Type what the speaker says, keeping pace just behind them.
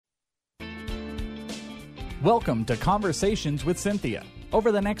Welcome to Conversations with Cynthia.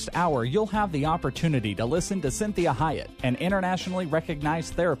 Over the next hour, you'll have the opportunity to listen to Cynthia Hyatt, an internationally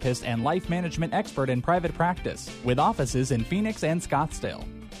recognized therapist and life management expert in private practice, with offices in Phoenix and Scottsdale.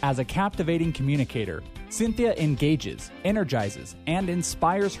 As a captivating communicator, Cynthia engages, energizes, and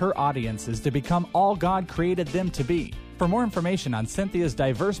inspires her audiences to become all God created them to be. For more information on Cynthia's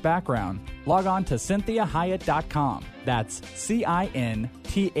diverse background, log on to CynthiaHyatt.com. That's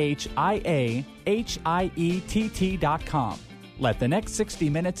CynthiaHiett.com. Let the next 60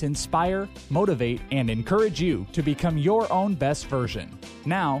 minutes inspire, motivate, and encourage you to become your own best version.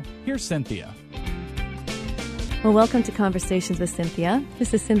 Now, here's Cynthia. Well, welcome to Conversations with Cynthia.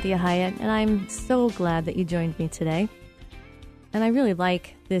 This is Cynthia Hyatt, and I'm so glad that you joined me today. And I really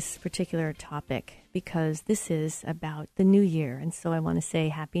like this particular topic because this is about the new year. And so I want to say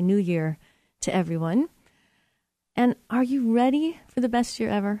Happy New Year to everyone. And are you ready for the best year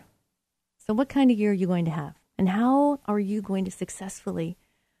ever? So what kind of year are you going to have? And how are you going to successfully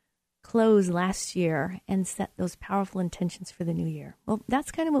close last year and set those powerful intentions for the new year? Well,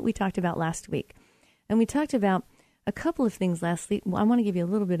 that's kind of what we talked about last week. And we talked about a couple of things last week. Well, I want to give you a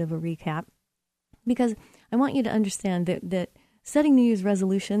little bit of a recap because I want you to understand that setting New Year's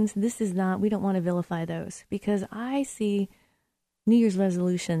resolutions, we don't want to vilify those because I see New Year's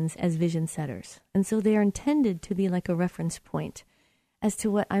resolutions as vision setters. And so they are intended to be like a reference point as to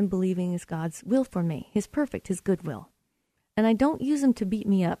what I'm believing is God's will for me, His perfect, His good will. And I don't use them to beat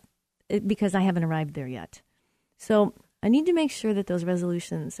me up because I haven't arrived there yet. So I need to make sure that those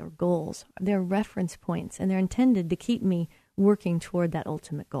resolutions or goals, they're reference points and they're intended to keep me working toward that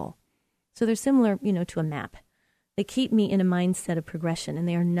ultimate goal. So they're similar, to a map. They keep me in a mindset of progression, and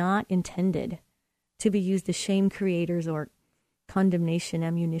they are not intended to be used as shame creators or condemnation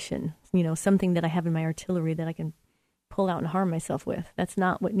ammunition, something that I have in my artillery that I can pull out and harm myself with. That's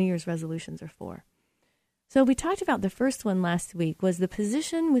not what New Year's resolutions are for. So we talked about the first one last week was the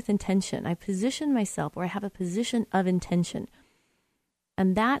position with intention. I position myself, or I have a position of intention.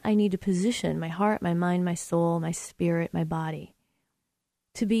 And that I need to position my heart, my mind, my soul, my spirit, my body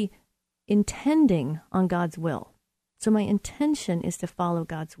to be intending on God's will. So my intention is to follow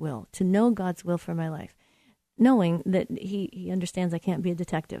God's will, to know God's will for my life, knowing that He understands I can't be a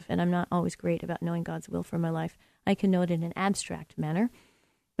detective, and I'm not always great about knowing God's will for my life. I can know it in an abstract manner,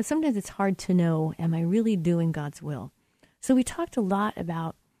 but sometimes it's hard to know, am I really doing God's will? So we talked a lot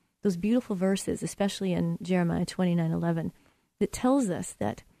about those beautiful verses, especially in Jeremiah 29:11, that tells us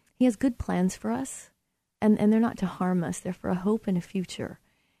that He has good plans for us, and they're not to harm us. They're for a hope and a future.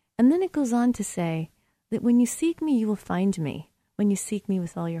 And then it goes on to say that when you seek me, you will find me, when you seek me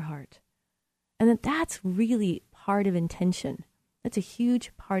with all your heart. And that's really part of intention. That's a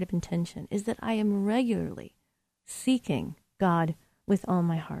huge part of intention, is that I am regularly seeking God with all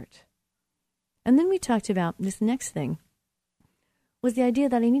my heart. And then we talked about this next thing, was the idea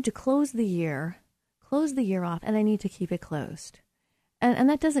that I need to close the year off, and I need to keep it closed. And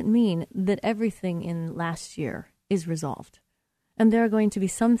that doesn't mean that everything in last year is resolved. And there are going to be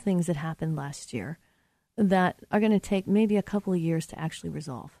some things that happened last year that are going to take maybe a couple of years to actually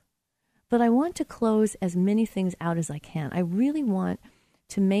resolve. But I want to close as many things out as I can. I really want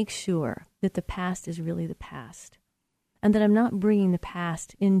to make sure that the past is really the past, and that I'm not bringing the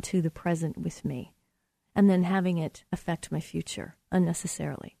past into the present with me and then having it affect my future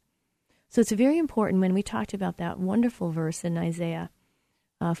unnecessarily. So it's very important when we talked about that wonderful verse in Isaiah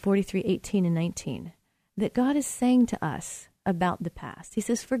 43:18 and 19, that God is saying to us about the past. He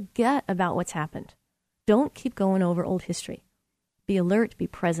says, forget about what's happened. Don't keep going over old history. Be alert, be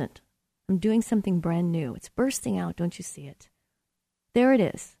present. I'm doing something brand new. It's bursting out. Don't you see it? There it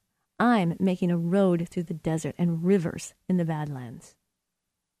is. I'm making a road through the desert and rivers in the Badlands.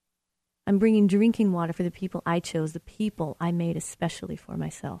 I'm bringing drinking water for the people I chose, the people I made especially for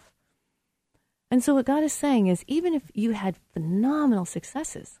myself. And so what God is saying is, even if you had phenomenal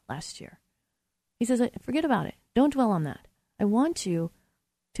successes last year, He says, forget about it. Don't dwell on that. I want you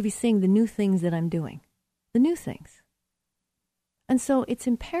to be seeing the new things that I'm doing, the new things. And so it's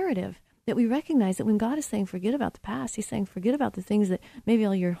imperative that we recognize that when God is saying forget about the past, He's saying forget about the things that maybe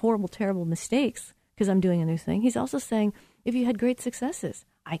all your horrible, terrible mistakes because I'm doing a new thing. He's also saying if you had great successes,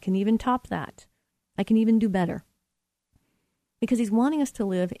 I can even top that. I can even do better. Because He's wanting us to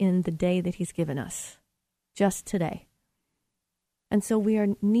live in the day that He's given us, just today. And so we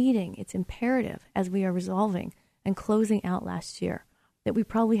are needing, it's imperative as we are resolving and closing out last year, that we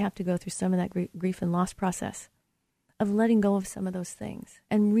probably have to go through some of that grief and loss process of letting go of some of those things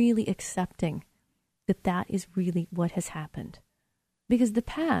and really accepting that that is really what has happened. Because the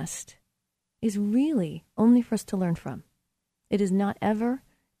past is really only for us to learn from. It is not ever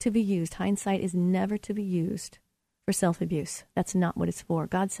to be used. Hindsight is never to be used for self-abuse. That's not what it's for.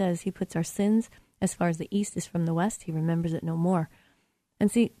 God says he puts our sins as far as the east is from the west. He remembers it no more.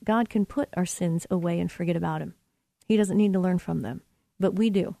 And see, God can put our sins away and forget about them. He doesn't need to learn from them, but we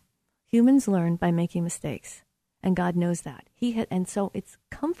do. Humans learn by making mistakes, and God knows that. And so it's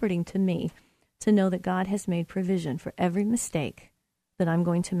comforting to me to know that God has made provision for every mistake that I'm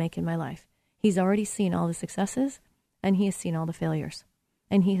going to make in my life. He's already seen all the successes, and he has seen all the failures,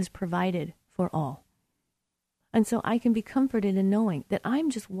 and he has provided for all. And so I can be comforted in knowing that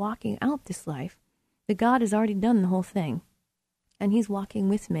I'm just walking out this life, that God has already done the whole thing, and he's walking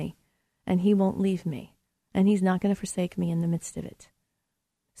with me, and he won't leave me, and he's not going to forsake me in the midst of it.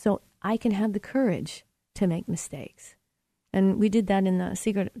 So I can have the courage to make mistakes. And we did that in the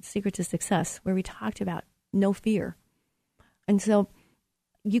Secret to Success, where we talked about no fear. And so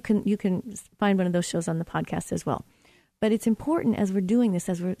you can find one of those shows on the podcast as well. But it's important as we're doing this,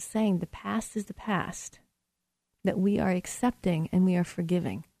 as we're saying the past is the past, that we are accepting and we are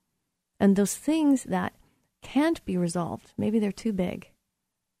forgiving. And those things that can't be resolved, maybe they're too big,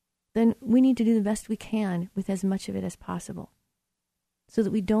 then we need to do the best we can with as much of it as possible so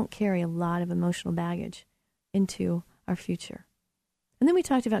that we don't carry a lot of emotional baggage into our future. And then we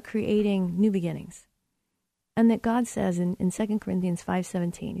talked about creating new beginnings. And that God says in 2 Corinthians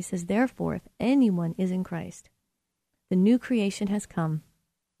 5:17, he says, therefore, if anyone is in Christ, the new creation has come,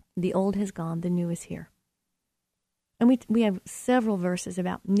 the old has gone, the new is here. And we have several verses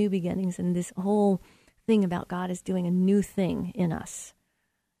about new beginnings and this whole thing about God is doing a new thing in us,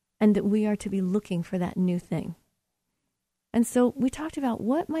 and that we are to be looking for that new thing. And so we talked about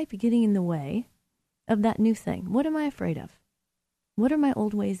what might be getting in the way of that new thing. What am I afraid of? What are my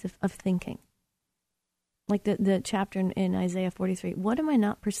old ways of thinking? Like the chapter in Isaiah 43, what am I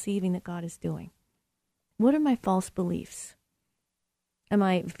not perceiving that God is doing? What are my false beliefs? Am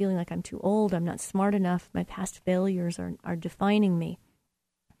I feeling like I'm too old? I'm not smart enough? My past failures are defining me.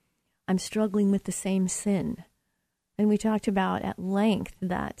 I'm struggling with the same sin. And we talked about at length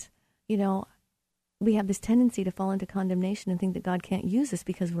that, we have this tendency to fall into condemnation and think that God can't use us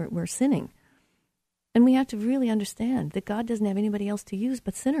because we're sinning. And we have to really understand that God doesn't have anybody else to use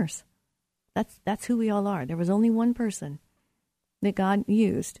but sinners. That's who we all are. There was only one person that God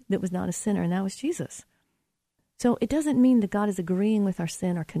used that was not a sinner, and that was Jesus. So it doesn't mean that God is agreeing with our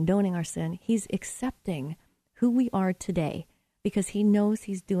sin or condoning our sin. He's accepting who we are today because he knows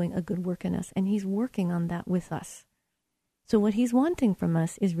he's doing a good work in us, and he's working on that with us. So what he's wanting from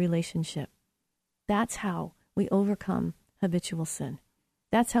us is relationship. That's how we overcome habitual sin.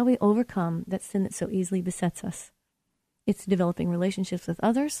 That's how we overcome that sin that so easily besets us. It's developing relationships with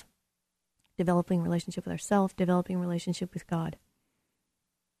others, developing relationship with ourselves, developing relationship with God.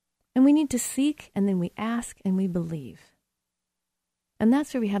 And we need to seek, and then we ask, and we believe. And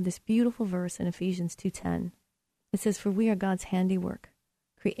that's where we have this beautiful verse in Ephesians 2:10. It says, for we are God's handiwork,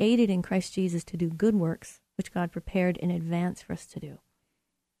 created in Christ Jesus to do good works, which God prepared in advance for us to do.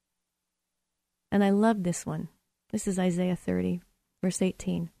 And I love this one. This is Isaiah 30, verse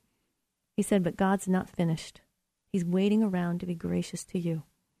 18. He said, but God's not finished. He's waiting around to be gracious to you.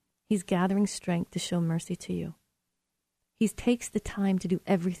 He's gathering strength to show mercy to you. He takes the time to do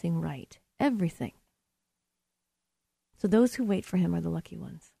everything right. Everything. So those who wait for him are the lucky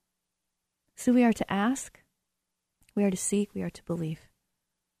ones. So we are to ask, we are to seek, we are to believe.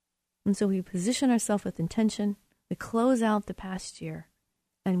 And so we position ourselves with intention, we close out the past year,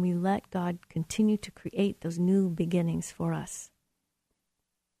 and we let God continue to create those new beginnings for us.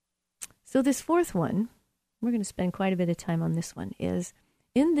 So this fourth one, we're going to spend quite a bit of time on this one, is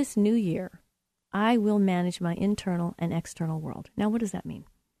in this new year, I will manage my internal and external world. Now, what does that mean?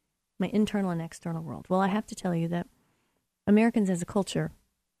 My internal and external world. Well, I have to tell you that Americans as a culture,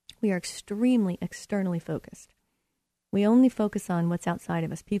 we are extremely externally focused. We only focus on what's outside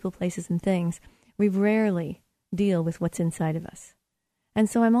of us, people, places, and things. We rarely deal with what's inside of us. And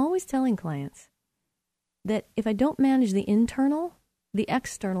so I'm always telling clients that if I don't manage the internal, the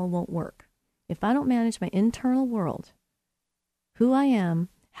external won't work. If I don't manage my internal world, who I am,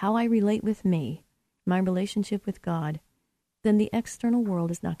 how I relate with me, my relationship with God, then the external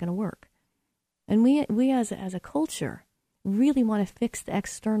world is not going to work. And we as a culture really want to fix the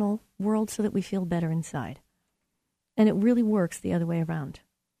external world so that we feel better inside. And it really works the other way around.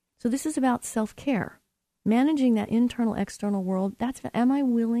 So this is about self-care. Managing that internal, external world, am I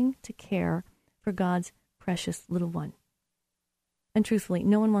willing to care for God's precious little one? And truthfully,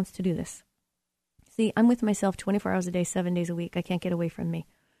 no one wants to do this. See, I'm with myself 24 hours a day, 7 days a week. I can't get away from me.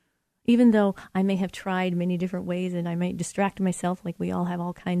 Even though I may have tried many different ways and I might distract myself, like we all have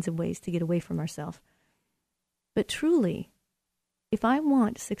all kinds of ways to get away from ourselves. But truly, if I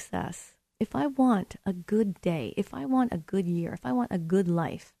want success, if I want a good day, if I want a good year, if I want a good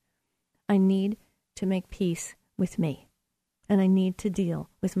life, I need to make peace with me. And I need to deal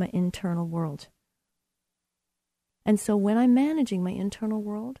with my internal world. And so when I'm managing my internal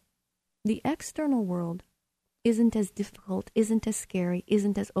world, the external world isn't as difficult, isn't as scary,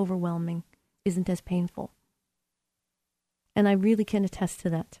 isn't as overwhelming, isn't as painful. And I really can attest to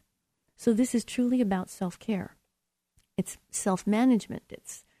that. So this is truly about self-care. It's self-management.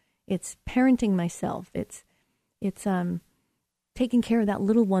 It's parenting myself. It's taking care of that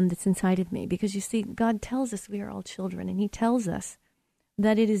little one that's inside of me. Because you see, God tells us we are all children, and he tells us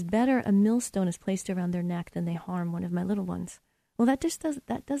that it is better a millstone is placed around their neck than they harm one of my little ones. Well,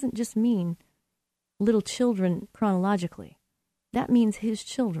 that doesn't just mean little children chronologically. That means his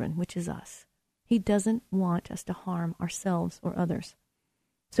children, which is us. He doesn't want us to harm ourselves or others.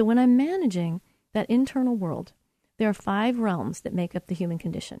 So when I'm managing that internal world, there are 5 realms that make up the human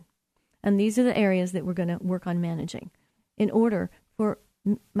condition. And these are the areas that we're going to work on managing in order for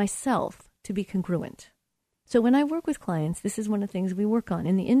myself to be congruent. So when I work with clients, this is one of the things we work on.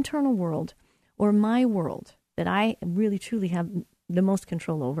 In the internal world, or my world, that I really truly have the most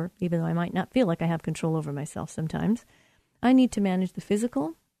control over, even though I might not feel like I have control over myself sometimes, I need to manage the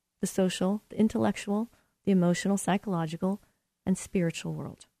physical, the social, the intellectual, the emotional, psychological, and spiritual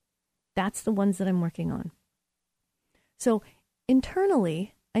world. That's the ones that I'm working on. So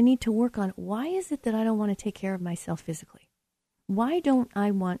internally, I need to work on, why is it that I don't want to take care of myself physically? Why don't I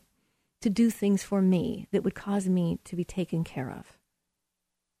want to do things for me that would cause me to be taken care of?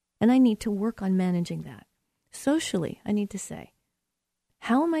 And I need to work on managing that. Socially, I need to say,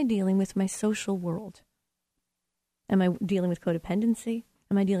 how am I dealing with my social world? Am I dealing with codependency?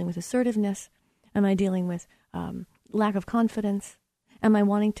 Am I dealing with assertiveness? Am I dealing with lack of confidence? Am I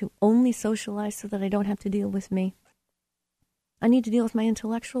wanting to only socialize so that I don't have to deal with me? I need to deal with my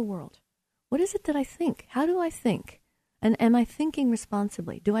intellectual world. What is it that I think? How do I think? And am I thinking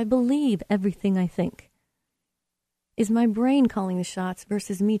responsibly? Do I believe everything I think? Is my brain calling the shots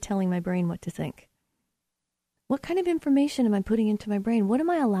versus me telling my brain what to think? What kind of information am I putting into my brain? What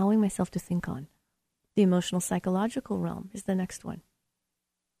am I allowing myself to think on? The emotional psychological realm is the next one.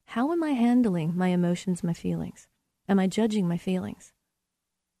 How am I handling my emotions, my feelings? Am I judging my feelings?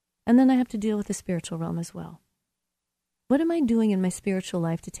 And then I have to deal with the spiritual realm as well. What am I doing in my spiritual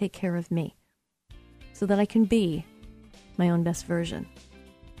life to take care of me so that I can be my own best version?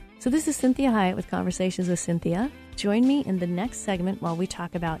 So this is Cinthia Hiett with Conversations with Cinthia. Join me in the next segment while we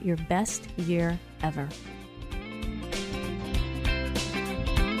talk about your best year ever.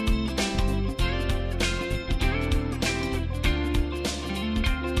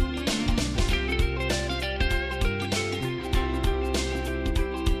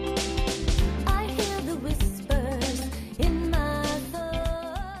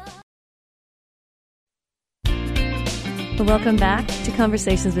 Welcome back to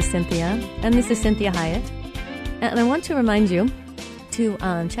Conversations with Cinthia, and this is Cinthia Hiett. And I want to remind you to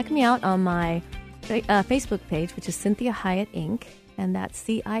check me out on my Facebook page, which is Cinthia Hiett Inc., and that's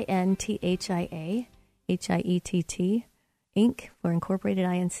CINTHIA HIETT Inc. for Incorporated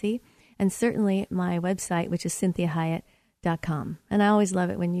INC, and certainly my website, which is CinthiaHiett.com. And I always love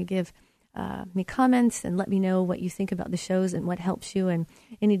it when you give me comments and let me know what you think about the shows and what helps you and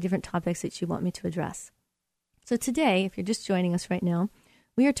any different topics that you want me to address. So today, if you're just joining us right now,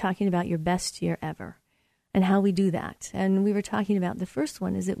 we are talking about your best year ever and how we do that. And we were talking about the first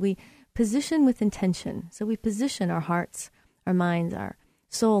one is that we position with intention. So we position our hearts, our minds, our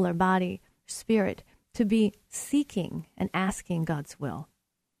soul, our body, spirit to be seeking and asking God's will.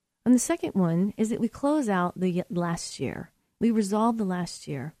 And the second one is that we close out the last year. We resolve the last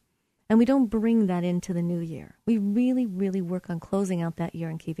year, and we don't bring that into the new year. We really, really work on closing out that year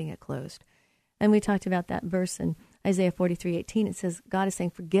and keeping it closed. And we talked about that verse in Isaiah 43:18. It says, God is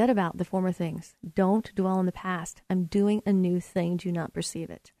saying, forget about the former things. Don't dwell on the past. I'm doing a new thing. Do not perceive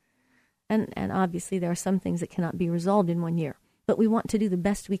it. And obviously there are some things that cannot be resolved in 1 year. But we want to do the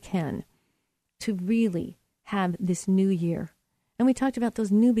best we can to really have this new year. And we talked about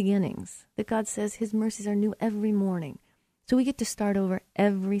those new beginnings, that God says his mercies are new every morning. So we get to start over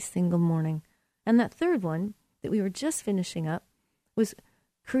every single morning. And that third one that we were just finishing up was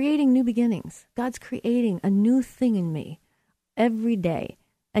creating new beginnings. God's creating a new thing in me every day,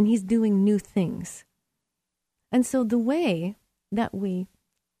 and he's doing new things. And so the way that we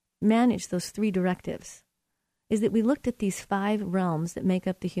manage those 3 directives is that we looked at these 5 realms that make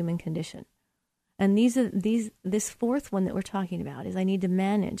up the human condition. And this fourth one that we're talking about is I need to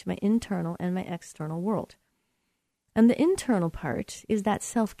manage my internal and my external world. And the internal part is that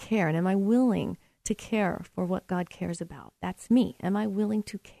self-care, and am I willing to to care for what God cares about? That's me. Am I willing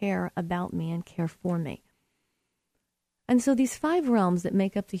to care about me and care for me? And so these 5 realms that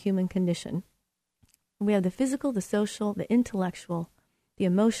make up the human condition, we have the physical, the social, the intellectual, the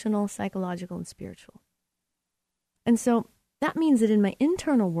emotional, psychological, and spiritual. And so that means that in my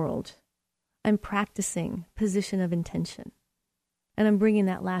internal world, I'm practicing position of intention. And I'm bringing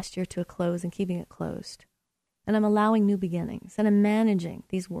that last year to a close and keeping it closed. And I'm allowing new beginnings. And I'm managing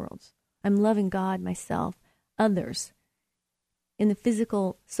these worlds. I'm loving God, myself, others in the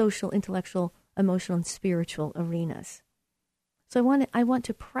physical, social, intellectual, emotional, and spiritual arenas. So I want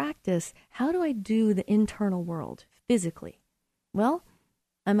to practice, how do I do the internal world physically? Well,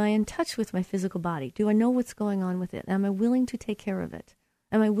 am I in touch with my physical body? Do I know what's going on with it? Am I willing to take care of it?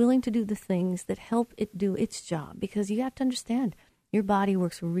 Am I willing to do the things that help it do its job? Because you have to understand, your body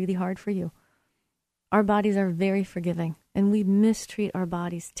works really hard for you. Our bodies are very forgiving, and we mistreat our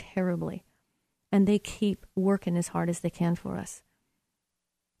bodies terribly. And they keep working as hard as they can for us.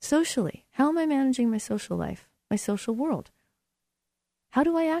 Socially, how am I managing my social life, my social world? How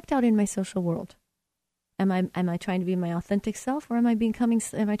do I act out in my social world? Am I trying to be my authentic self, or am I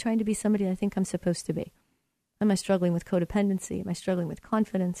trying to be somebody I think I'm supposed to be? Am I struggling with codependency? Am I struggling with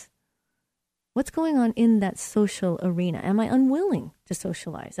confidence? What's going on in that social arena? Am I unwilling to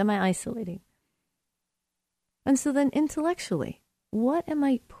socialize? Am I isolating? And so then intellectually, what am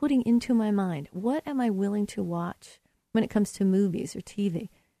I putting into my mind? What am I willing to watch when it comes to movies or TV?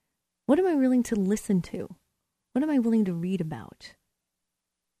 What am I willing to listen to? What am I willing to read about?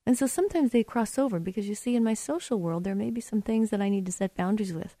 And so sometimes they cross over, because you see, in my social world, there may be some things that I need to set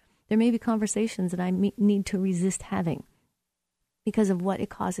boundaries with. There may be conversations that I need to resist having because of what it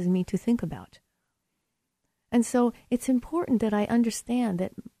causes me to think about. And so it's important that I understand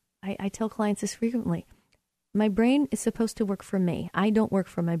that I tell clients this frequently. My brain is supposed to work for me. I don't work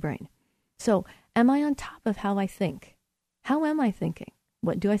for my brain. So am I on top of how I think? How am I thinking?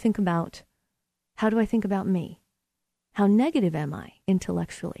 What do I think about? How do I think about me? How negative am I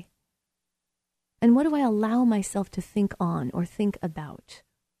intellectually? And what do I allow myself to think on or think about?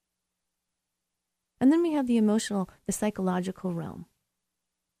 And then we have the emotional, the psychological realm.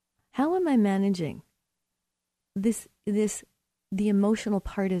 How am I managing the emotional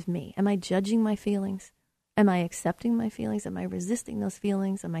part of me? Am I judging my feelings? Am I accepting my feelings? Am I resisting those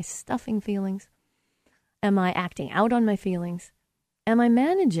feelings? Am I stuffing feelings? Am I acting out on my feelings? Am I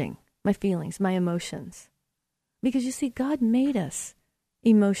managing my feelings, my emotions? Because you see, God made us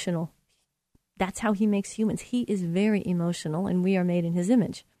emotional. That's how he makes humans. He is very emotional, and we are made in his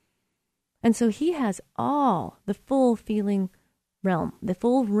image. And so he has all the full feeling realm, the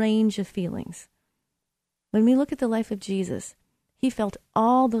full range of feelings. When we look at the life of Jesus, he felt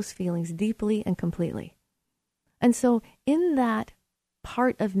all those feelings deeply and completely. And so in that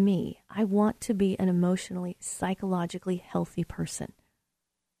part of me, I want to be an emotionally, psychologically healthy person.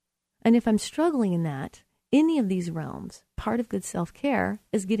 And if I'm struggling in that, any of these realms, part of good self-care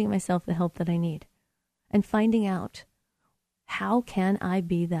is getting myself the help that I need and finding out, how can I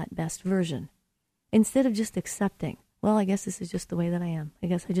be that best version? Instead of just accepting, well, I guess this is just the way that I am. I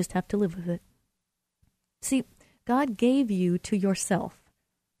guess I just have to live with it. See, God gave you to yourself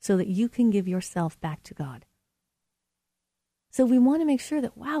so that you can give yourself back to God. So we want to make sure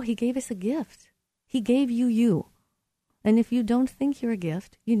that, wow, he gave us a gift. He gave you. And if you don't think you're a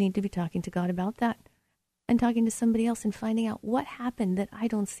gift, you need to be talking to God about that and talking to somebody else and finding out what happened that I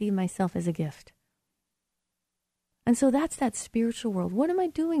don't see myself as a gift. And so that's that spiritual world. What am I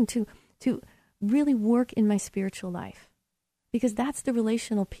doing to really work in my spiritual life? Because that's the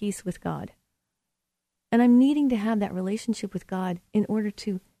relational piece with God. And I'm needing to have that relationship with God in order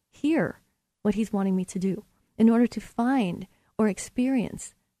to hear what he's wanting me to do, in order to find or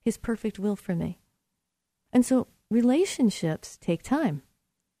experience his perfect will for me. And so relationships take time.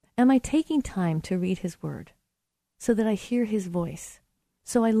 Am I taking time to read his word so that I hear his voice,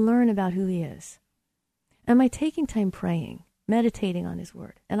 so I learn about who he is? Am I taking time praying, meditating on his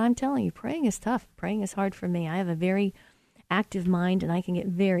word? And I'm telling you, praying is tough. Praying is hard for me. I have a very active mind, and I can get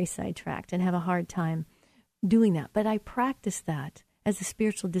very sidetracked and have a hard time doing that. But I practice that as a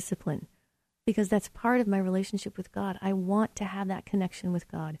spiritual discipline because that's part of my relationship with God. I want to have that connection with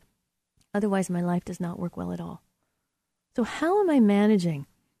God. Otherwise, my life does not work well at all. So how am I managing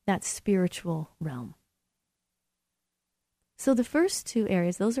that spiritual realm? So the first 2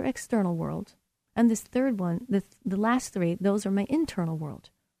 areas, those are external world. And this third one, the last 3, those are my internal world.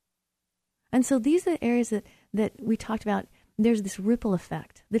 And so these are the areas that we talked about. There's this ripple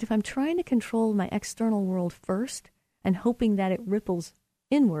effect, that if I'm trying to control my external world first and hoping that it ripples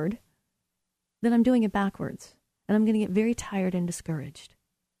inward, then I'm doing it backwards. And I'm going to get very tired and discouraged.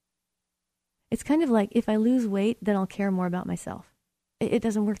 It's kind of like if I lose weight, then I'll care more about myself. It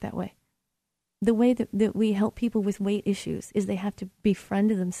doesn't work that way. The way that we help people with weight issues is they have to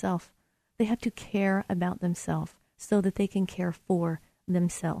befriend themselves. They have to care about themselves so that they can care for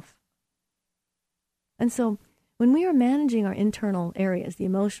themselves. And so when we are managing our internal areas, the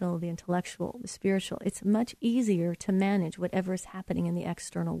emotional, the intellectual, the spiritual, it's much easier to manage whatever is happening in the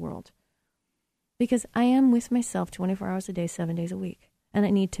external world. Because I am with myself 24 hours a day, 7 days a week. And I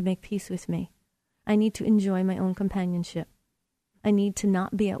need to make peace with me. I need to enjoy my own companionship. I need to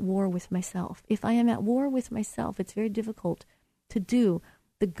not be at war with myself. If I am at war with myself, it's very difficult to do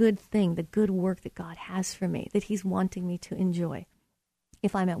the good thing, the good work that God has for me, that he's wanting me to enjoy,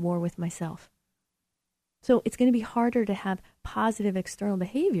 if I'm at war with myself. So it's going to be harder to have positive external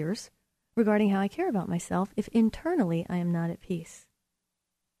behaviors regarding how I care about myself if internally I am not at peace.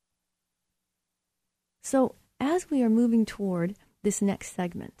 So as we are moving toward this next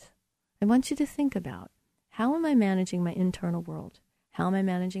segment, I want you to think about, how am I managing my internal world? How am I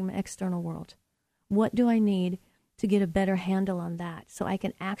managing my external world? What do I need to get a better handle on that so I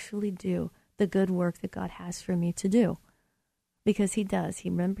can actually do the good work that God has for me to do? Because he does.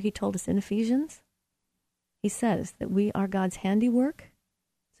 Remember, he told us in Ephesians, he says that we are God's handiwork.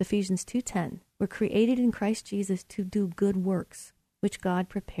 It's Ephesians 2:10. We're created in Christ Jesus to do good works, which God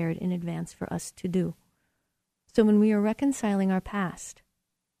prepared in advance for us to do. So when we are reconciling our past,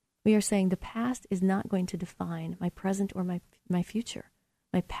 we are saying the past is not going to define my present or my future.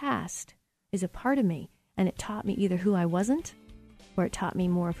 My past is a part of me, and it taught me either who I wasn't or it taught me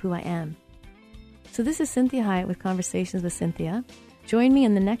more of who I am. So this is Cinthia Hiett with Conversations with Cinthia. Join me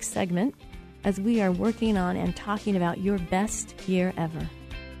in the next segment as we are working on and talking about your best year ever.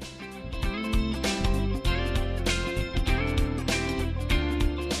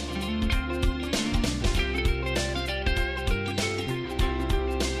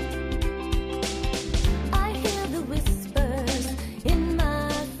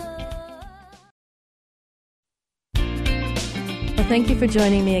 Thank you for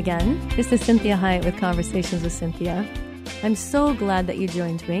joining me again. This is Cinthia Hiett with Conversations with Cinthia. I'm so glad that you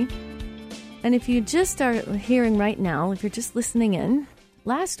joined me. And if you just start hearing right now, if you're just listening in,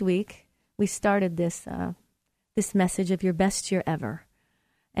 last week we started this message of your best year ever.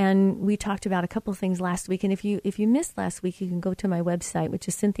 And we talked about a couple things last week. And if you missed last week, you can go to my website, which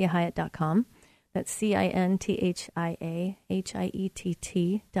is CinthiaHiett.com. That's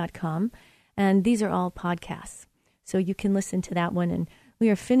CinthiaHiett.com. And these are all podcasts. So you can listen to that one. And we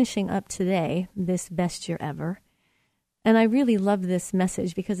are finishing up today this best year ever. And I really love this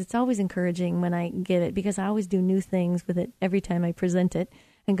message because it's always encouraging when I get it, because I always do new things with it every time I present it.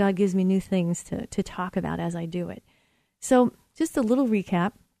 And God gives me new things to talk about as I do it. So just a little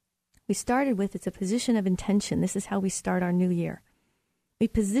recap. We started with, it's a position of intention. This is how we start our new year. We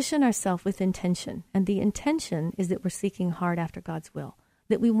position ourselves with intention. And the intention is that we're seeking hard after God's will,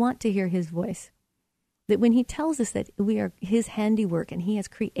 that we want to hear his voice. That when he tells us that we are his handiwork and he has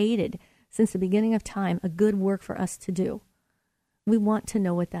created since the beginning of time a good work for us to do, we want to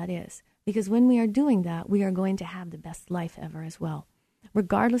know what that is. Because when we are doing that, we are going to have the best life ever as well,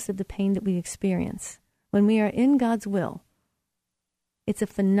 regardless of the pain that we experience. When we are in God's will, it's a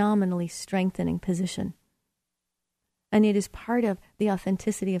phenomenally strengthening position. And it is part of the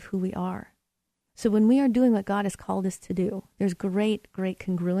authenticity of who we are. So when we are doing what God has called us to do, there's great, great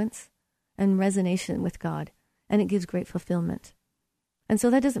congruence and resonation with God, and it gives great fulfillment. And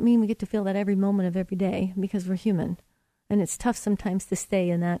so that doesn't mean we get to feel that every moment of every day, because we're human, and it's tough sometimes to stay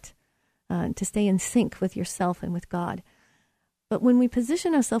in that, to stay in sync with yourself and with God. But when we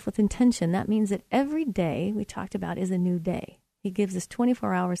position ourselves with intention, that means that every day we talked about is a new day. He gives us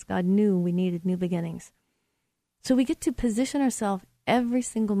 24 hours. God knew we needed new beginnings. So we get to position ourselves every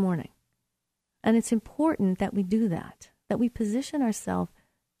single morning. And it's important that we do that we position ourselves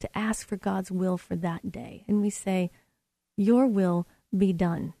to ask for God's will for that day. And we say, your will be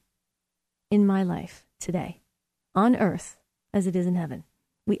done in my life today, on earth as it is in heaven.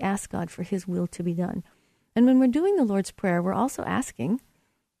 We ask God for his will to be done. And when we're doing the Lord's Prayer, we're also asking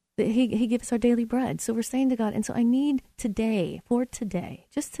that he give us our daily bread. So we're saying to God, and so I need today, for today,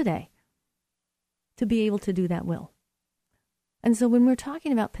 just today, to be able to do that will. And so when we're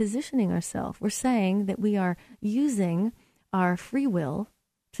talking about positioning ourselves, we're saying that we are using our free will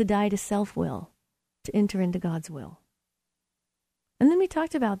to die to self-will, to enter into God's will. And then we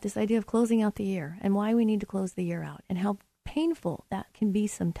talked about this idea of closing out the year and why we need to close the year out and how painful that can be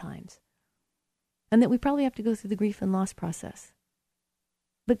sometimes. And that we probably have to go through the grief and loss process.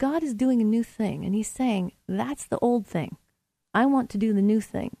 But God is doing a new thing, and he's saying, that's the old thing. I want to do the new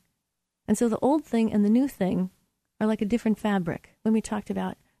thing. And so the old thing and the new thing are like a different fabric when we talked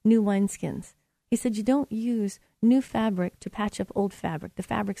about new wineskins. He said you don't use new fabric to patch up old fabric. The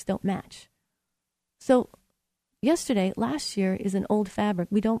fabrics don't match. So last year is an old fabric.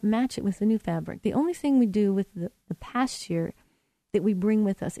 We don't match it with the new fabric. The only thing we do with the past year that we bring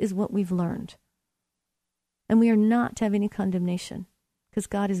with us is what we've learned. And we are not to have any condemnation, because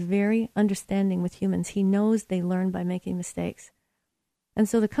God is very understanding with humans. He knows they learn by making mistakes. And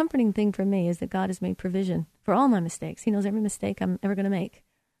so the comforting thing for me is that God has made provision for all my mistakes. He knows every mistake I'm ever going to make.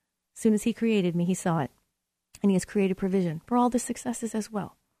 As soon as he created me, he saw it. And he has created provision for all the successes as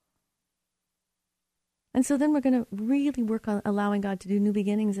well. And so then we're going to really work on allowing God to do new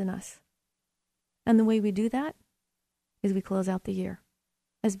beginnings in us. And the way we do that is we close out the year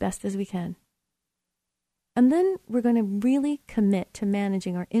as best as we can. And then we're going to really commit to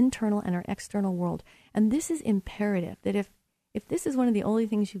managing our internal and our external world. And this is imperative, that if this is one of the only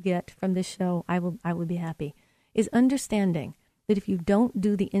things you get from this show, I will be happy, is understanding that if you don't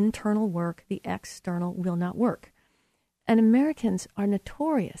do the internal work, the external will not work. And Americans are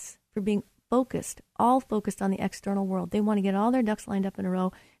notorious for being all focused on the external world. They want to get all their ducks lined up in a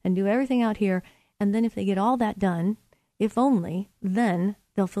row and do everything out here. And then if they get all that done, if only, then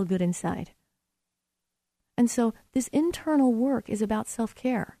they'll feel good inside. And so this internal work is about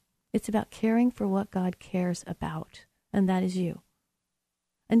self-care. It's about caring for what God cares about, and that is you.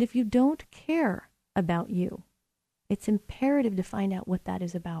 And if you don't care about you, it's imperative to find out what that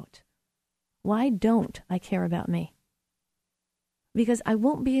is about. Why don't I care about me? Because I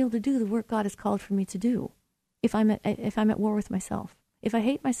won't be able to do the work God has called for me to do if I'm at war with myself. If I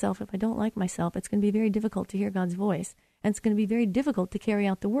hate myself, if I don't like myself, it's going to be very difficult to hear God's voice, and it's going to be very difficult to carry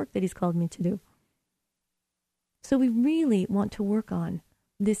out the work that he's called me to do. So we really want to work on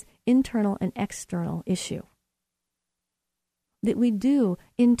this internal and external issue. That we do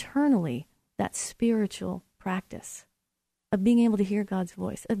internally that spiritual practice of being able to hear God's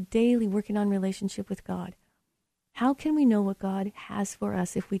voice, of daily working on relationship with God. How can we know what God has for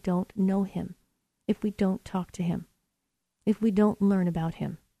us if we don't know him, if we don't talk to him, if we don't learn about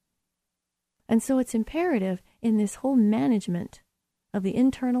him? And so it's imperative in this whole management of the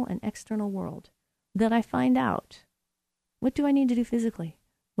internal and external world that I find out, what do I need to do physically?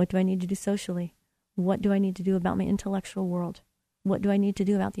 What do I need to do socially? What do I need to do about my intellectual world? What do I need to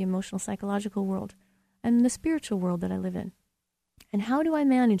do about the emotional, psychological world and the spiritual world that I live in? And how do I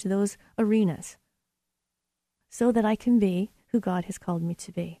manage those arenas so that I can be who God has called me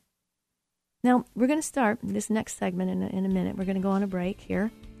to be? Now, we're going to start this next segment in a minute. We're going to go on a break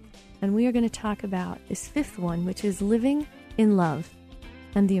here, and we are going to talk about this fifth one, which is living in love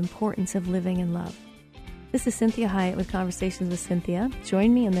and the importance of living in love. This is Cynthia Hiett with Conversations with Cynthia.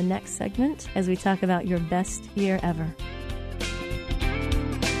 Join me in the next segment as we talk about your best year ever.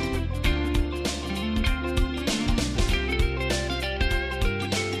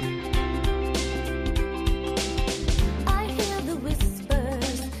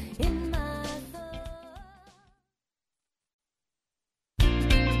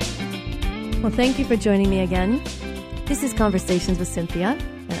 Well, thank you for joining me again. This is Conversations with Cynthia,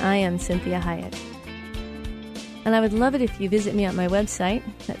 and I am Cynthia Hiett. And I would love it if you visit me at my website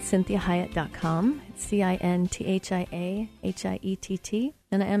at cynthiahiett.com. It's CINTHIAHIETT,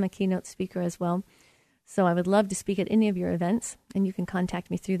 and I am a keynote speaker as well. So I would love to speak at any of your events, and you can contact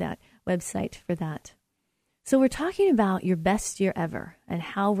me through that website for that. So we're talking about your best year ever and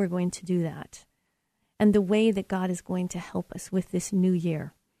how we're going to do that, and the way that God is going to help us with this new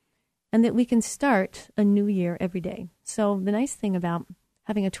year, and that we can start a new year every day. So the nice thing about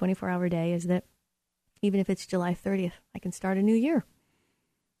having a 24-hour day is that even if it's July 30th, I can start a new year.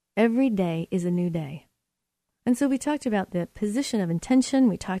 Every day is a new day. And so we talked about the position of intention.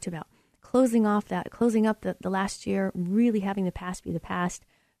 We talked about closing up the last year, really having the past be the past,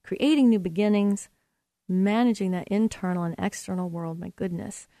 creating new beginnings, managing that internal and external world. My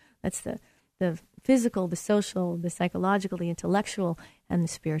goodness, that's the physical, the social, the psychological, the intellectual, and the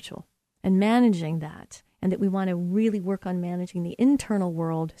spiritual. And managing that, and that we want to really work on managing the internal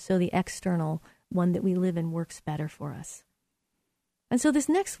world so the external one that we live in works better for us. And so this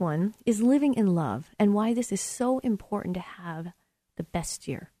next one is living in love, and why this is so important to have the best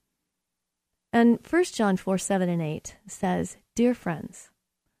year. And 1 John 4:7-8 says, "Dear friends,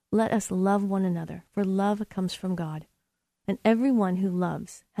 let us love one another, for love comes from God. And everyone who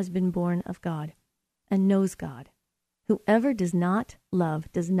loves has been born of God and knows God. Whoever does not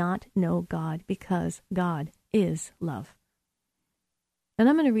love does not know God, because God is love." And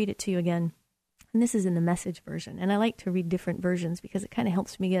I'm going to read it to you again. And this is in the Message version. And I like to read different versions because it kind of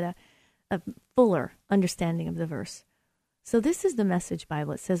helps me get a fuller understanding of the verse. So this is the Message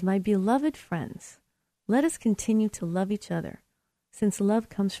Bible. It says, "My beloved friends, let us continue to love each other, since love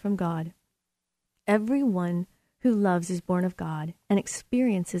comes from God. everyone who loves is born of God and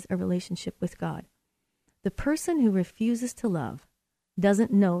experiences a relationship with God. The person who refuses to love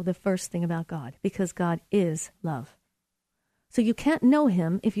doesn't know the first thing about God, because God is love. So you can't know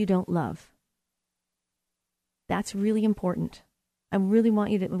him if you don't love. That's really important. I really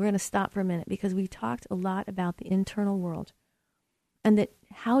want you to, we're going to stop for a minute, because we talked a lot about the internal world. And that,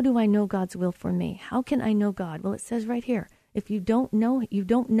 how do I know God's will for me? How can I know God? Well, it says right here, if you don't know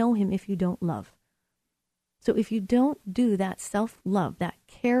him if you don't love. So if you don't do that self-love, that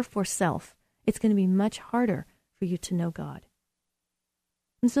care for self, it's going to be much harder for you to know God.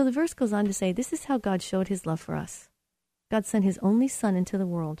 And so the verse goes on to say, this is how God showed his love for us. God sent his only Son into the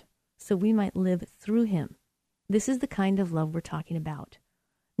world so we might live through him. This is the kind of love we're talking about.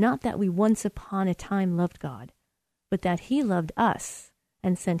 Not that we once upon a time loved God, but that he loved us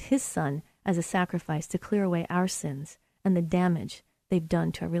and sent his Son as a sacrifice to clear away our sins and the damage they've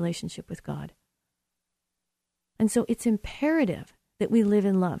done to our relationship with God. And so it's imperative that we live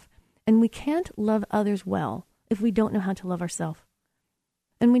in love. And we can't love others well if we don't know how to love ourselves.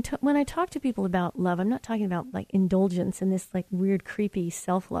 And when I talk to people about love, I'm not talking about like indulgence and this like weird, creepy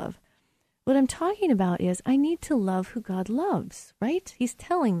self-love. What I'm talking about is I need to love who God loves, right? He's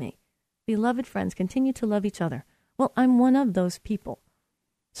telling me, beloved friends, continue to love each other. Well, I'm one of those people.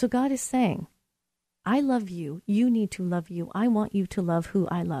 So God is saying, I love you. You need to love you. I want you to love who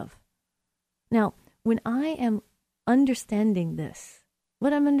I love. Now, when I am understanding this,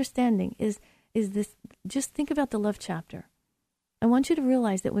 what I'm understanding is this, just think about the love chapter. I want you to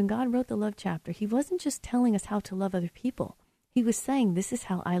realize that when God wrote the love chapter, he wasn't just telling us how to love other people. He was saying, this is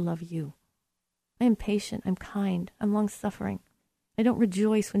how I love you. I am patient, I'm kind, I'm long-suffering. I don't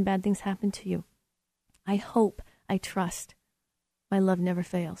rejoice when bad things happen to you. I hope, I trust. My love never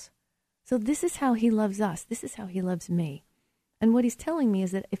fails. So this is how he loves us. This is how he loves me. And what he's telling me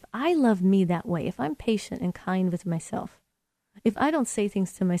is that if I love me that way, if I'm patient and kind with myself, if I don't say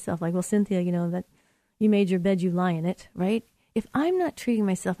things to myself like, well, Cynthia, you know, that you made your bed, you lie in it, right? If I'm not treating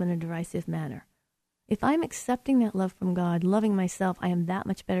myself in a derisive manner, if I'm accepting that love from God, loving myself, I am that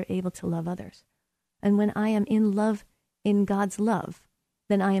much better able to love others. And when I am in love, in God's love,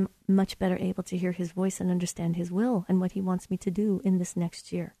 then I am much better able to hear his voice and understand his will and what he wants me to do in this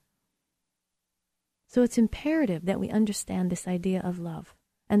next year. So it's imperative that we understand this idea of love,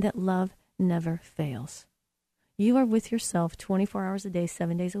 and that love never fails. You are with yourself 24 hours a day,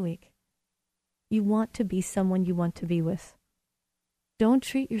 7 days a week. You want to be someone you want to be with. Don't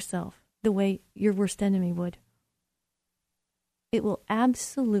treat yourself the way your worst enemy would. It will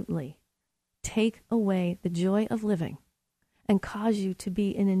absolutely take away the joy of living and cause you to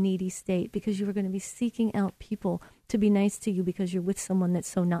be in a needy state, because you are going to be seeking out people to be nice to you because you're with someone that's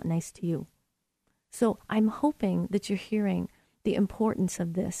so not nice to you. So I'm hoping that you're hearing the importance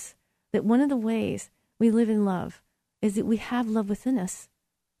of this, that one of the ways we live in love is that we have love within us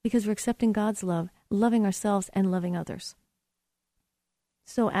because we're accepting God's love, loving ourselves, and loving others.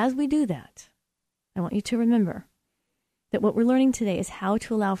 So as we do that, I want you to remember that what we're learning today is how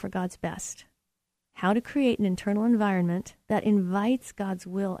to allow for God's best, how to create an internal environment that invites God's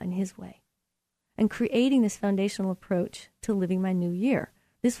will and his way, and creating this foundational approach to living my new year.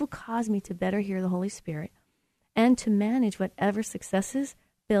 This will cause me to better hear the Holy Spirit and to manage whatever successes,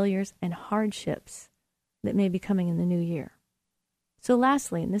 failures, and hardships that may be coming in the new year. So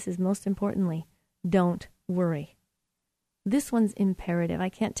lastly, and this is most importantly, don't worry. This one's imperative. I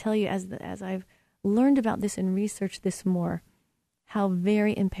can't tell you, as I've learned about this and researched this more, how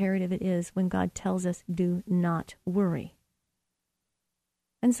very imperative it is when God tells us, do not worry.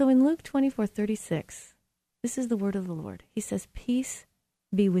 And so in Luke 24:36, this is the word of the Lord. He says, peace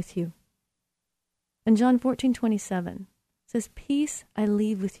be with you. And John 14:27 says, peace I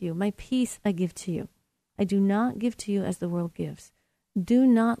leave with you. My peace I give to you. I do not give to you as the world gives. Do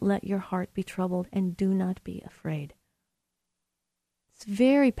not let your heart be troubled, and do not be afraid. It's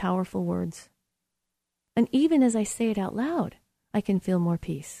very powerful words. And even as I say it out loud, I can feel more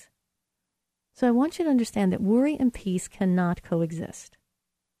peace. So I want you to understand that worry and peace cannot coexist.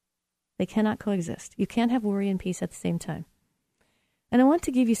 They cannot coexist. You can't have worry and peace at the same time. And I want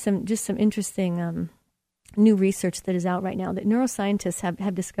to give you some interesting new research that is out right now, that neuroscientists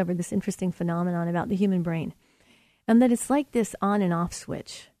have discovered this interesting phenomenon about the human brain. And that it's like this on and off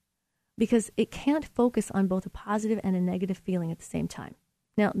switch, because it can't focus on both a positive and a negative feeling at the same time.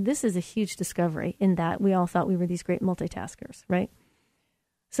 Now, this is a huge discovery in that we all thought we were these great multitaskers, right?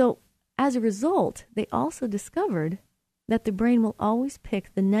 So as a result, they also discovered that the brain will always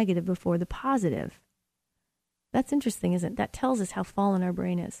pick the negative before the positive. That's interesting, isn't it? That tells us how fallen our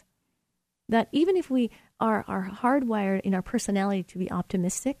brain is. That even if we are hardwired in our personality to be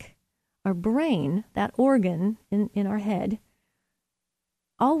optimistic, our brain, that organ in our head,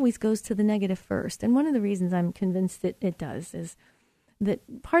 always goes to the negative first. And one of the reasons I'm convinced it does is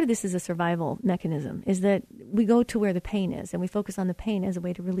that part of this is a survival mechanism, is that we go to where the pain is and we focus on the pain as a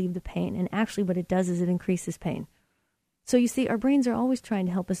way to relieve the pain. And actually what it does is it increases pain. So you see, our brains are always trying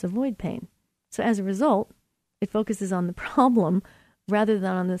to help us avoid pain. So as a result, it focuses on the problem rather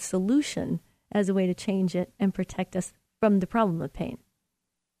than on the solution as a way to change it and protect us from the problem of pain.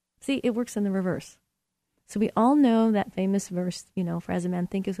 See, it works in the reverse. So we all know that famous verse, for as a man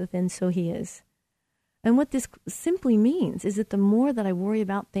thinketh within, so he is. And what this simply means is that the more that I worry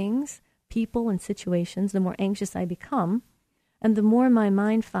about things, people, and situations, the more anxious I become, and the more my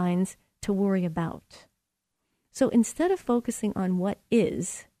mind finds to worry about. So instead of focusing on what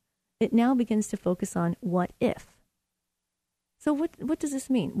is, it now begins to focus on what if. So what does this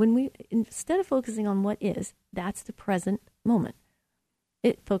mean? Instead of focusing on what is, that's the present moment.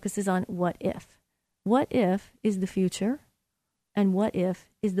 It focuses on what if. What if is the future, and what if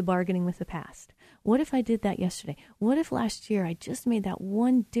is the bargaining with the past. What if I did that yesterday? What if last year I just made that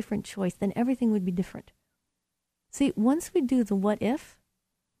one different choice? Then everything would be different. See, once we do the what if,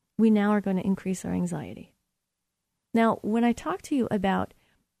 we now are going to increase our anxiety. Now, when I talk to you about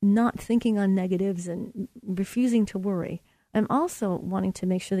not thinking on negatives and refusing to worry, I'm also wanting to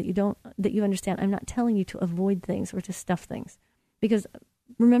make sure that you understand I'm not telling you to avoid things or to stuff things. Because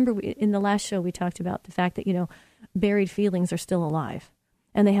remember, in the last show, we talked about the fact that, buried feelings are still alive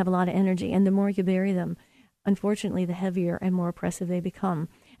and they have a lot of energy. And the more you bury them, unfortunately, the heavier and more oppressive they become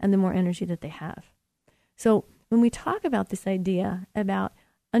and the more energy that they have. So when we talk about this idea about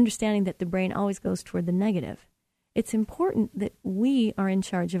understanding that the brain always goes toward the negative, it's important that we are in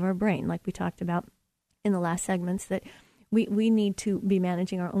charge of our brain, like we talked about in the last segments, that we need to be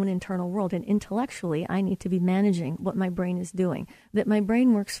managing our own internal world. And intellectually, I need to be managing what my brain is doing. That my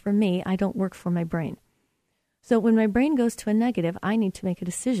brain works for me, I don't work for my brain. So when my brain goes to a negative, I need to make a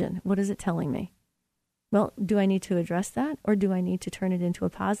decision. What is it telling me? Well, do I need to address that? Or do I need to turn it into a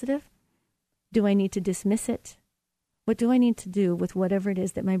positive? Do I need to dismiss it? What do I need to do with whatever it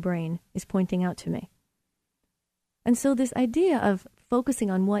is that my brain is pointing out to me? And so this idea of focusing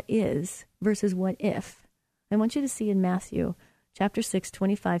on what is versus what if, I want you to see in Matthew chapter 6,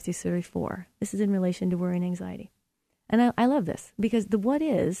 25 through 34. This is in relation to worry and anxiety. And I love this because the what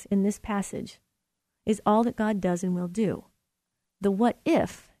is in this passage is all that God does and will do. The what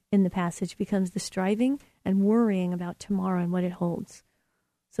if in the passage becomes the striving and worrying about tomorrow and what it holds.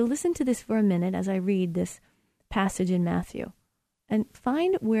 So listen to this for a minute as I read this passage in Matthew and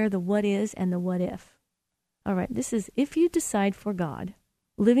find where the what is and the what if. All right, this is, if you decide for God,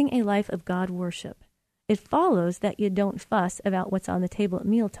 living a life of God worship, it follows that you don't fuss about what's on the table at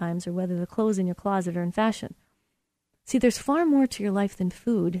mealtimes or whether the clothes in your closet are in fashion. See, there's far more to your life than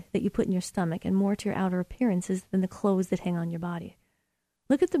food that you put in your stomach and more to your outer appearances than the clothes that hang on your body.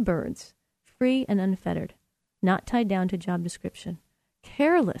 Look at the birds, free and unfettered, not tied down to job description,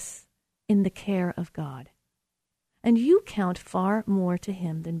 careless in the care of God. And you count far more to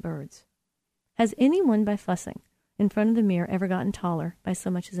him than birds. Has anyone by fussing in front of the mirror ever gotten taller by so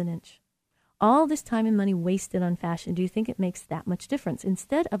much as an inch? All this time and money wasted on fashion, do you think it makes that much difference?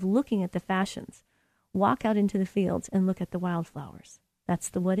 Instead of looking at the fashions, walk out into the fields and look at the wildflowers. That's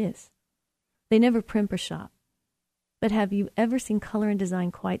the what is. They never primp or shop. But have you ever seen color and design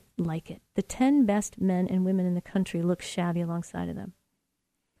quite like it? The 10 best men and women in the country look shabby alongside of them.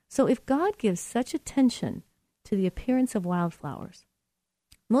 So if God gives such attention to the appearance of wildflowers,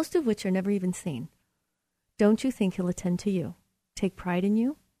 most of which are never even seen, don't you think he'll attend to you, take pride in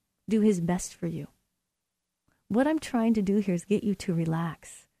you, do his best for you? What I'm trying to do here is get you to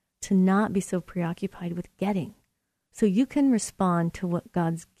relax, to not be so preoccupied with getting, so you can respond to what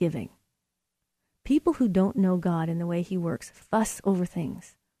God's giving. People who don't know God and the way he works fuss over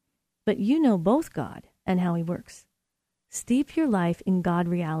things, but you know both God and how he works. Steep your life in God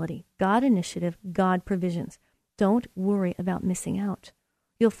reality, God initiative, God provisions. Don't worry about missing out.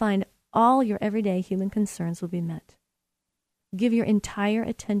 You'll find all your everyday human concerns will be met. Give your entire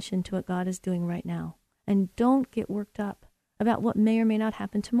attention to what God is doing right now, and don't get worked up about what may or may not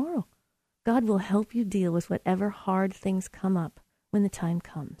happen tomorrow. God will help you deal with whatever hard things come up when the time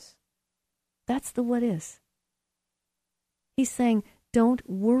comes. That's the what is. He's saying, don't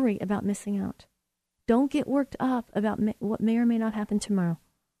worry about missing out. Don't get worked up about what may or may not happen tomorrow.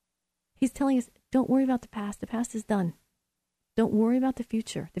 He's telling us, don't worry about the past. The past is done. Don't worry about the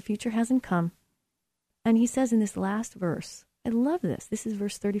future. The future hasn't come. And he says in this last verse, I love this. This is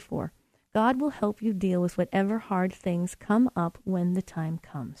verse 34. God will help you deal with whatever hard things come up when the time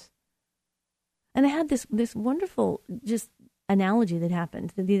comes. And I had this wonderful just analogy that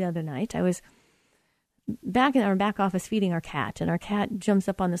happened the other night. I was back in our back office feeding our cat, and our cat jumps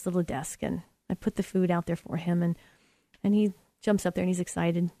up on this little desk, and I put the food out there for him, and he jumps up there and he's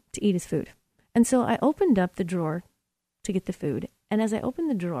excited to eat his food. And so I opened up the drawer to get the food, and as I opened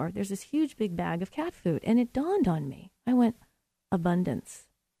the drawer, there's this huge big bag of cat food, and it dawned on me. I went, abundance.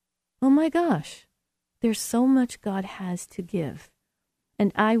 Oh my gosh, there's so much God has to give,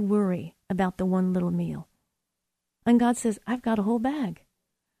 and I worry about the one little meal. And God says, I've got a whole bag.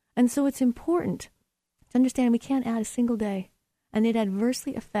 And so it's important to understand we can't add a single day, and it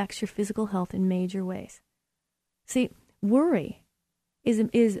adversely affects your physical health in major ways. See, worry is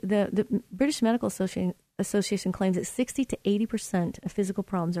the British Medical Association claims that 60 to 80% of physical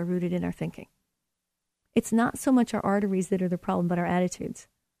problems are rooted in our thinking. It's not so much our arteries that are the problem, but our attitudes.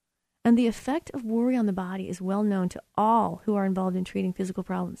 And the effect of worry on the body is well known to all who are involved in treating physical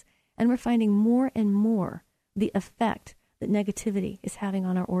problems. And we're finding more and more the effect that negativity is having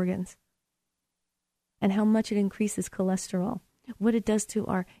on our organs and how much it increases cholesterol, what it does to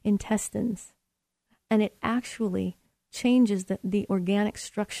our intestines. And it actually changes the organic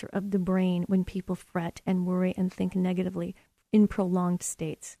structure of the brain when people fret and worry and think negatively in prolonged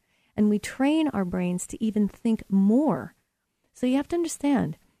states. And we train our brains to even think more. So you have to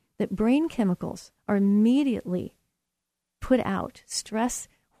understand that brain chemicals are immediately put out, stress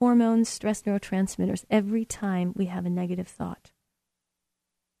hormones, stress neurotransmitters, every time we have a negative thought.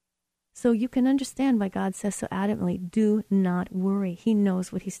 So you can understand why God says so adamantly, do not worry. He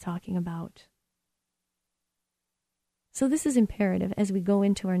knows what he's talking about. So this is imperative as we go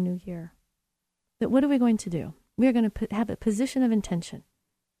into our new year. That what are we going to do? We are going to have a position of intention.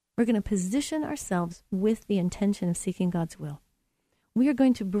 We're going to position ourselves with the intention of seeking God's will. We are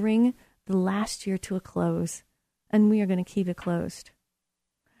going to bring the last year to a close, and we are going to keep it closed.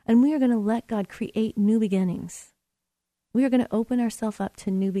 And we are going to let God create new beginnings. We are going to open ourselves up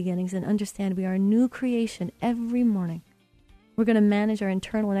to new beginnings and understand we are a new creation every morning. We're going to manage our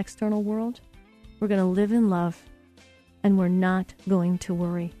internal and external world. We're going to live in love. And we're not going to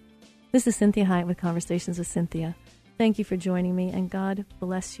worry. This is Cynthia Hiett with Conversations with Cynthia. Thank you for joining me, and God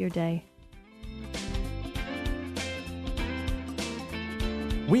bless your day.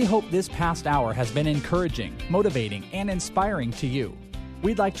 We hope this past hour has been encouraging, motivating, and inspiring to you.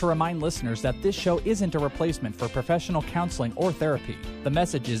 We'd like to remind listeners that this show isn't a replacement for professional counseling or therapy. The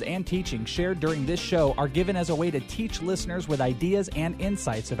messages and teachings shared during this show are given as a way to teach listeners with ideas and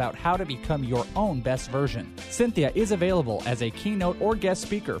insights about how to become your own best version. Cynthia is available as a keynote or guest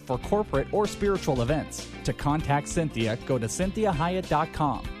speaker for corporate or spiritual events. To contact Cynthia, go to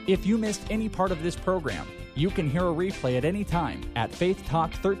CynthiaHiett.com. If you missed any part of this program, you can hear a replay at any time at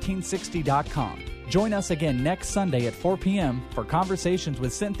faithtalk1360.com. Join us again next Sunday at 4 p.m. for Conversations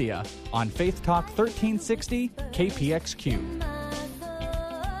with Cynthia on Faith Talk 1360 KPXQ.